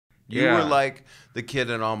You were like the kid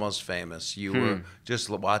in Almost Famous. You were just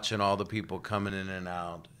watching all the people coming in and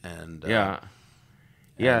out, and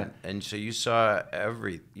and so you saw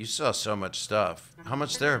so much stuff. How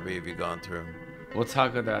much therapy have you gone through? We'll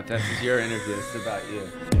talk about that. This is your interview. It's about you.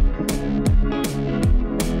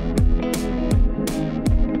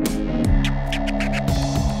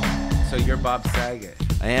 So you're Bob Saget.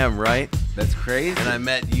 I am, right? That's crazy. And I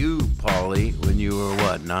met you, Pauly, when you were,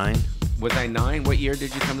 what, 9? Was I 9? What year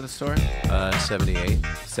did you come to the store? 78.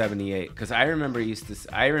 78. Because I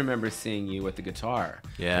remember seeing you with the guitar.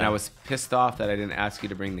 Yeah. And I was pissed off that I didn't ask you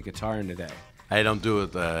to bring the guitar in today. I don't do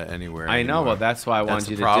it anywhere I know. anymore. Well, that's why I wanted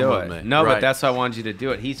you to do it. No, but that's why I wanted you to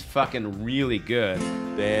do it. He's fucking really good.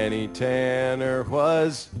 Danny Tanner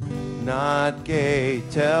was not gay.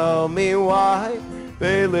 Tell me why.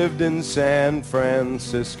 They lived in San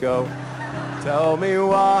Francisco. Tell me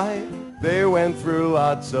why. They went through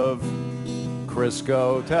lots of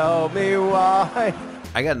Crisco. Tell me why.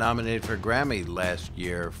 I got nominated for a Grammy last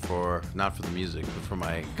year not for the music, but for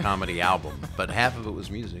my comedy album. But half of it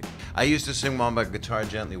was music. I used to sing "While My Guitar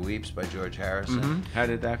Gently Weeps" by George Harrison. Mm-hmm. How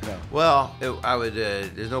did that go? Well, I would.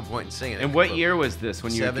 There's no point in singing it. And what year was this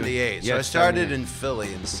when you were 78. Yeah, So I started 78. in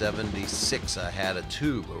Philly in 76. I had a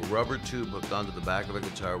rubber tube hooked onto the back of a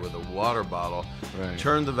guitar with a water bottle. Right.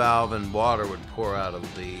 Turned the valve and water would pour out of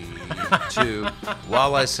the tube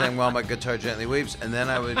while I sang "While My Guitar Gently Weeps," and then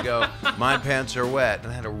I would go, "My pants are wet,"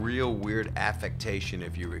 and I had a real weird affectation,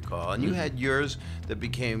 if you recall. And you had yours that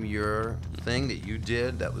became your thing that you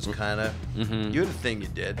did. That was kind of you're the thing you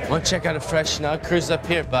did. Want to check out a fresh nut? Cruise up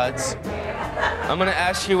here, buds. I'm gonna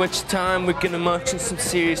ask you which time we're gonna munch on some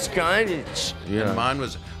serious grindage. Yeah. And mine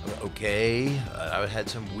was okay. I had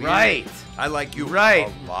some weird. Right. I like you Right.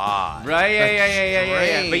 a lot. Right, yeah.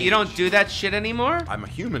 Strange. But you don't do that shit anymore? I'm a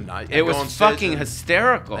human. It was fucking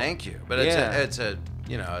hysterical. Thank you. But it's a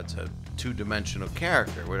two-dimensional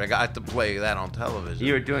character where I got to play that on television.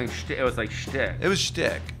 You were doing shtick. It was like shtick. It was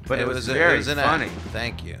shtick. But it was very an funny. act.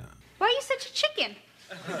 Thank you. Why are you such a chicken?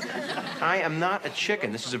 I am not a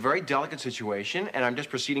chicken. This is a very delicate situation, and I'm just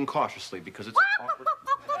proceeding cautiously because it's awkward.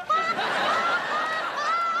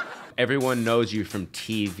 Everyone knows you from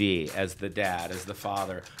TV as the dad, as the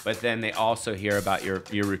father, but then they also hear about your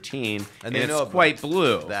routine, and they it's know quite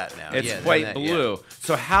blue. That now. It's Yeah, quite that, blue. yeah.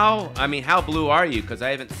 So how blue are you? Because I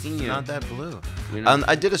haven't seen you. Not that blue. You know?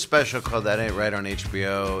 I did a special called That Ain't Right on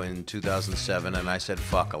HBO in 2007, and I said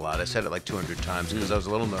fuck a lot. I said it like 200 times because I was a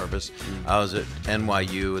little nervous. I was at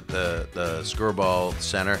NYU at the Skirball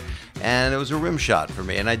Center, and it was a rim shot for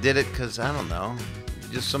me. And I did it because, I don't know,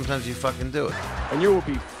 just sometimes you fucking do it. And you will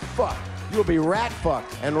be fucked. You will be rat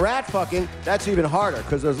fucked. And rat fucking, that's even harder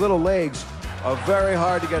because those little legs are very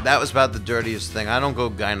hard to get. That was about the dirtiest thing. I don't go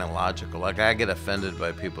gynecological. Like, I get offended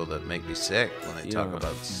by people that make me sick when I talk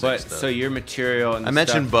about sick stuff. So your material and I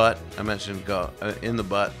mentioned butt. I mentioned in the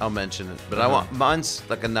butt. I'll mention it. But I want mine's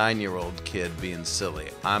like a 9-year-old kid being silly.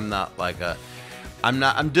 I'm not like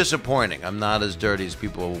I'm disappointing. I'm not as dirty as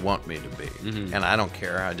people want me to be. And I don't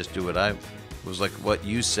care. I just do what I was like what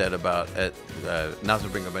you said about not to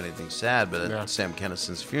bring up anything sad, but at Sam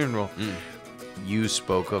Kinnison's funeral, you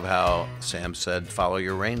spoke of how Sam said, "Follow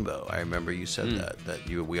your rainbow." I remember you said that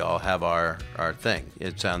we all have our thing.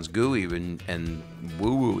 It sounds gooey and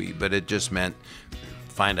woo-wooey, but it just meant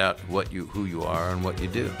find out who you are and what you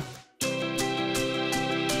do.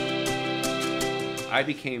 I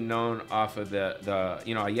became known off of the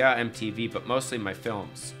MTV, but mostly my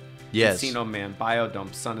films. Yes. Casino Man,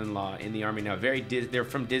 Biodome, Son-in-Law, In the Army Now. They're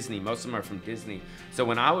from Disney. Most of them are from Disney. So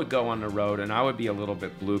when I would go on the road and I would be a little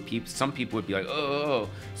bit blue, some people would be like, oh.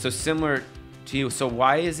 So similar to you. So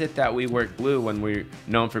why is it that we work blue when we're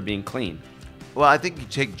known for being clean? Well, I think you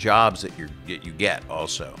take jobs that you get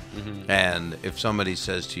also. And if somebody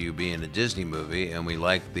says to you, be in a Disney movie, and we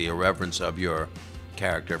like the irreverence of your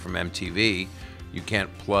character from MTV, you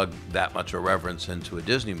can't plug that much irreverence into a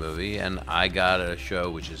Disney movie. And I got a show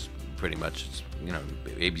which is pretty much,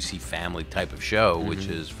 ABC family type of show, which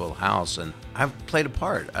is Full House, and I played a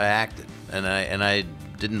part. I acted, and I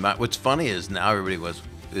didn't mind. What's funny is now everybody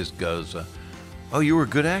goes, "Oh, you were a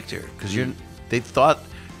good actor," because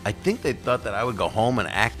I think they thought that I would go home and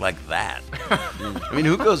act like that. I mean,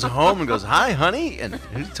 who goes home and goes, "Hi, honey," and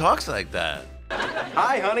who talks like that?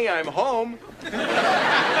 Hi, honey, I'm home.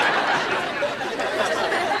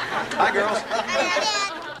 Hi, girls.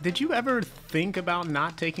 Did you ever think about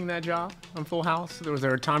not taking that job on Full House? Was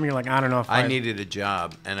there a time you're like, I don't know if I needed a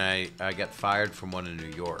job, and I got fired from one in New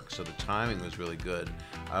York, so the timing was really good.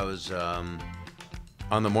 I was on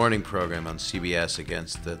the morning program on CBS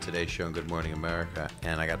against the Today Show and Good Morning America,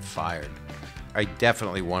 and I got fired. I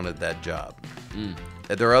definitely wanted that job.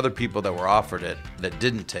 there are other people that were offered it that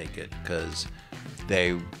didn't take it because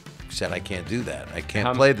they said, I can't do that. I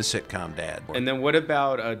can't play the sitcom dad. And then what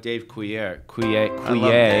about Dave Coulier,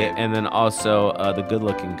 Dave. and then also the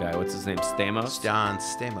good-looking guy? What's his name? Stamos? John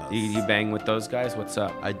Stamos. You bang with those guys? What's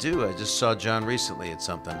up? I do. I just saw John recently at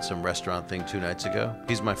some restaurant thing 2 nights ago.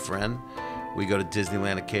 He's my friend. We go to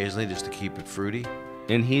Disneyland occasionally just to keep it fruity.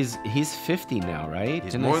 And he's 50 now, right?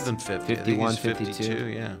 He's more than 50. 51, I think he's 52. 52,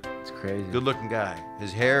 yeah. It's crazy. Good looking guy.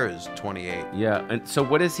 His hair is 28. Yeah. And so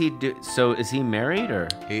what does he do? So is he married or?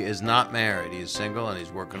 He is not married. He's single and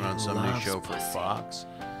he's working on some new loves show for pussy. Fox.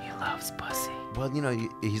 He loves pussy. Well, you know,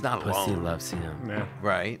 he's not Pussy alone. loves him. Yeah.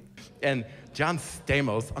 Right. And John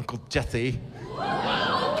Stamos, Uncle Jesse.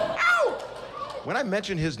 Ow! When I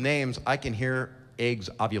mention his names, I can hear eggs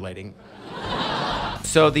ovulating.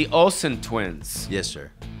 So the Olsen twins. Yes,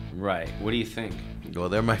 sir. Right. What do you think? Well,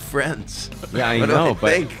 they're my friends. Yeah, I What do know,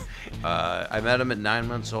 but- think? I met them at 9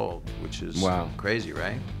 months old, which is Wow. crazy,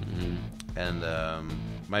 right? Mm-hmm. And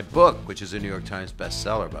my book, which is a New York Times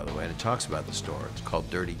bestseller, by the way, and it talks about the store. It's called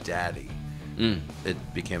Dirty Daddy. It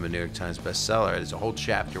became a New York Times bestseller. There's a whole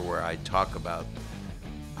chapter where I talk about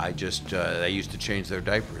they used to change their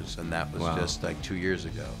diapers, and that was just like 2 years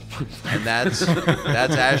ago. And that's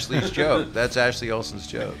Ashley's joke. That's Ashley Olsen's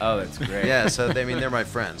joke. Oh, that's great. Yeah, so I mean, they're my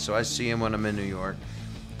friends. So I see them when I'm in New York.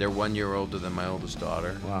 They're 1 year older than my oldest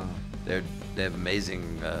daughter. Wow. They have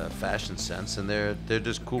amazing fashion sense, and they're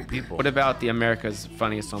just cool people. What about the America's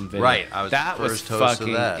Funniest Home Video? Right, I was that the first was host of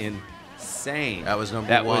fucking that. insane. That was number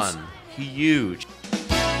that one. Was huge.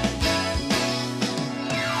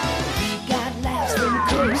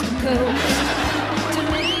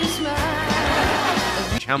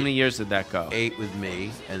 How many years did that go? 8 with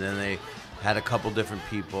me, and then they had a couple different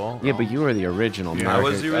people. Yeah, but you were the original. I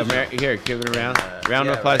was the original. Here, give it a round. Round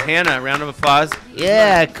of yeah, applause. right. Hannah, round of applause.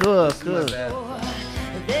 Yeah, cool.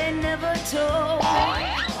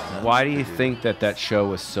 Why do you think that show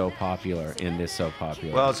was so popular and is so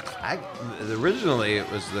popular? Well, originally it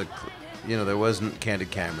was there wasn't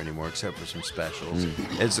Candid Camera anymore except for some specials.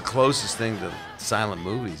 It's the closest thing to silent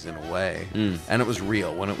movies in a way, and it was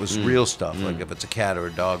real. When it was real stuff, like if it's a cat or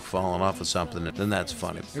a dog falling off of something, then that's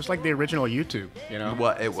funny. It was like the original YouTube, you know?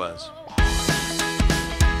 What it was.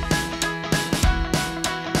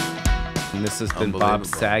 And this has been Bob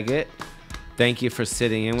Unbelievable. Saget. Thank you for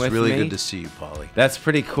sitting in with It's me. really good to see you, Pauly. That's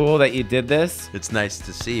pretty cool that you did this. It's nice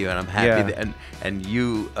to see you, and I'm happy Yeah. and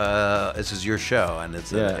you. This is your show, and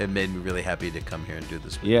Yeah. it made me really happy to come here and do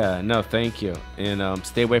this. With Yeah, no, thank you. And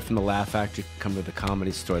stay away from the Laugh Factory. Come to the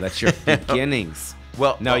Comedy Store. That's your beginnings.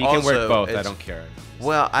 Well, No, you can work also, both. I it's- don't care.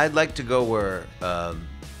 Well, I'd like to go where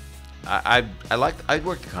I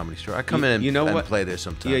work the Comedy Store. I come in You know and what? play there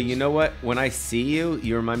sometimes. Yeah, you know what? When I see you,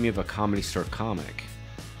 you remind me of a Comedy Store comic.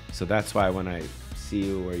 So that's why when I see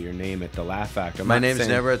you or your name at the Laugh Factory, I'm My not name's saying-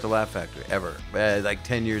 never at the Laugh Factory ever. Like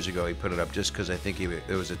 10 years ago, he put it up just because I think it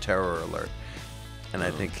was a terror alert, and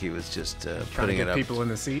I think he was just Trying to putting get it up. people in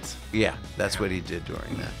the seats. Yeah, that's what he did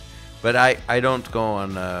during that. But I don't go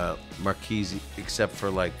on Marquise except for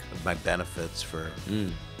like my benefits for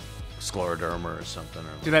scleroderma or something. Or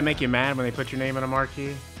Did that make you mad when they put your name on a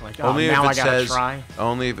marquee? Like, oh, only now if I it gotta says try.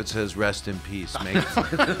 only if it says rest in peace.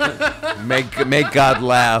 Make God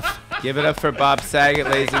laugh. Give it up for Bob Saget,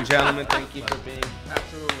 ladies and gentlemen. Thank you for being.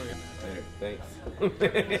 Absolutely. Thanks.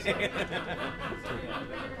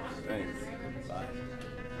 Thanks. Bye.